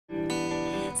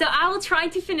So I will try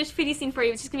to finish Pity Scene for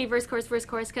you. It's just going to be verse, chorus,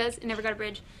 because it never got a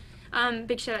bridge.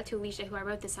 Big shout out to Alicia, who I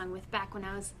wrote this song with back when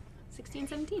I was 16,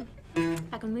 17.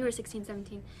 Back when we were 16,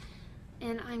 17.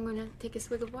 And I'm going to take a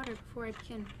swig of water before I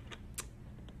begin.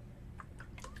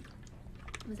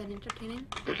 Was that entertaining?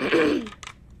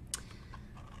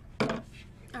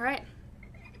 Alright.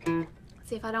 Let's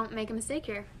see if I don't make a mistake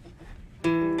here.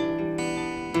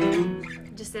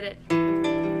 Just did it.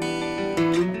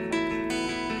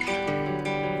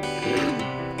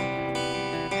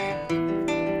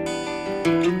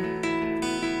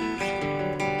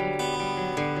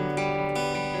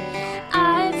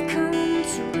 I've come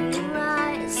to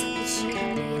realize that you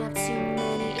made up too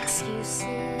many excuses.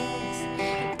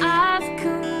 And I've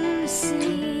come to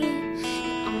see that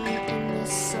I'm in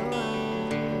this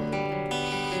alone.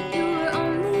 You were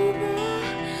only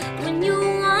there when you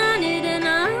wanted, and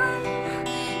I'm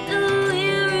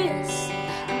delirious.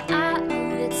 I'm at my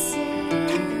wit's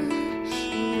end, and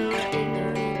you're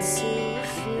ignorant to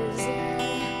refuse it.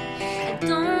 I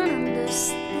don't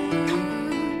understand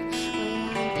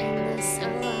why I'm in this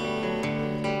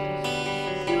alone.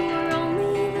 You were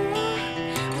only there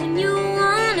when you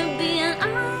wanna be, and I'm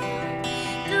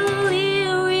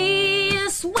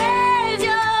delirious. Where's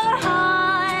your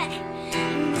heart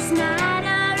in this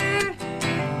matter?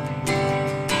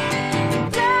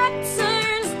 Black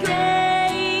turns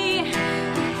gray.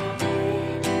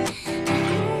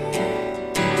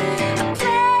 I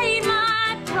played my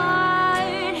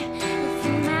part if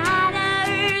it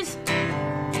matters,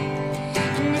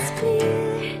 and it's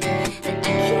clear that I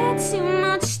care too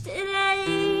much today.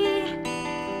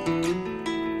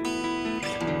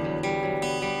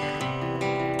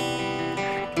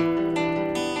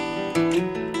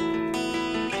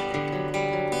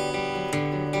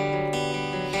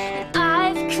 And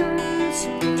I've come to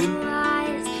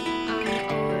realize that I'm not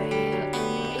over you and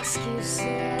your excuses.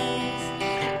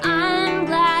 And I'm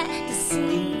glad to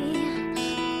see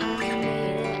I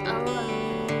made it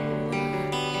alone.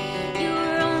 You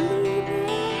were only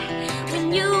there when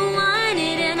you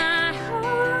wanted, and I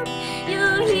hope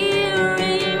you're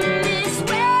hearing this.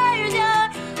 Where's your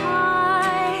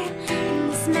heart in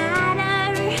this matter?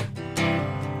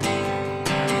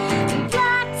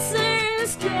 Black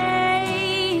turns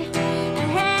gray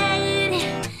ahead.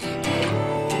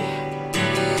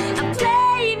 I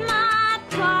played my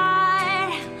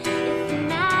part if it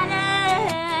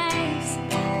matters,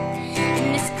 and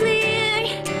it's clear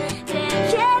that I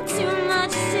care too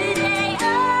much today.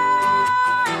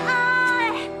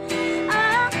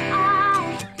 I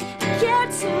care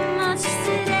too much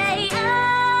today. I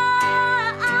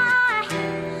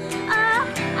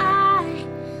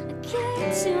care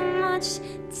too much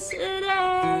today.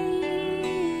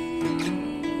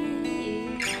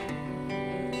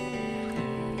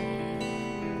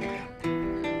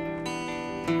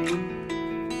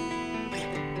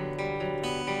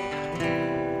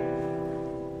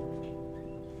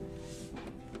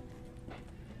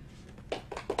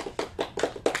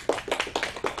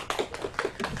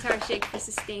 Guitar shake for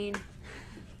sustain.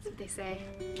 That's what they say.